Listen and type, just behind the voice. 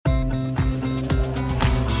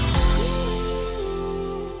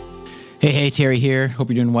Hey, Terry here. Hope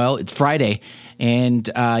you're doing well. It's Friday. And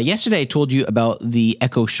yesterday I told you about the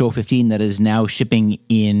Echo Show 15 that is now shipping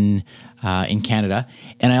in Canada.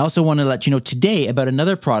 And I also want to let you know today about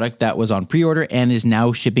another product that was on pre-order and is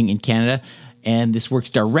now shipping in Canada. And this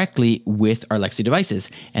works directly with our Alexa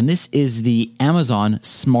devices. And this is the Amazon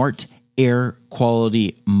Smart Air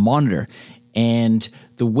Quality Monitor. And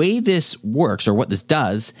the way this works, or what this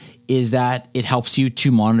does, is that it helps you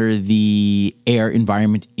to monitor the air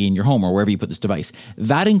environment in your home or wherever you put this device.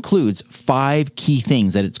 That includes 5 key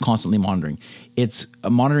things that it's constantly monitoring. It's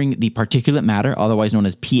monitoring the particulate matter, otherwise known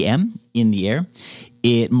as PM, in the air.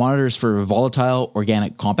 It monitors for volatile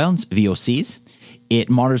organic compounds, VOCs. It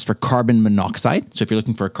monitors for carbon monoxide. So if you're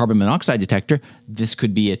looking for a carbon monoxide detector, this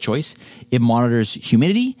could be a choice. It monitors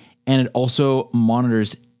humidity, and it also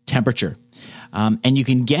monitors temperature. And you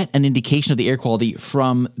can get an indication of the air quality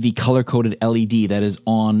from the color-coded LED that is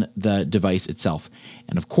on the device itself.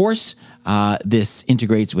 And of course, this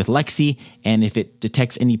integrates with Lexi, and if it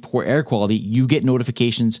detects any poor air quality, you get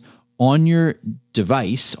notifications on your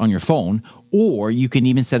device, on your phone, or you can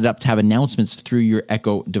even set it up to have announcements through your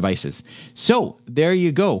Echo devices. So there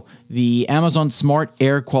you go. The Amazon Smart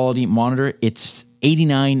Air Quality Monitor, it's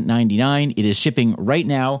 $89.99. It is shipping right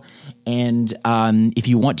now. And if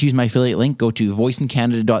you want to use my affiliate link, go to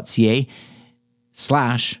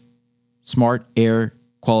voiceincanada.ca/smart air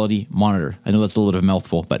quality monitor. I know that's a little bit of a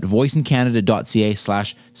mouthful, but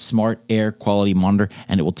voiceincanada.ca/smart air quality monitor,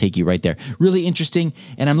 and it will take you right there. Really interesting.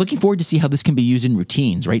 And I'm looking forward to see how this can be used in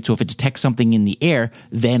routines, right? So if it detects something in the air,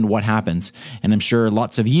 then what happens? And I'm sure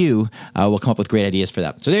lots of you will come up with great ideas for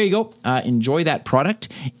that. So there you go. Enjoy that product,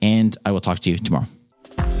 and I will talk to you tomorrow.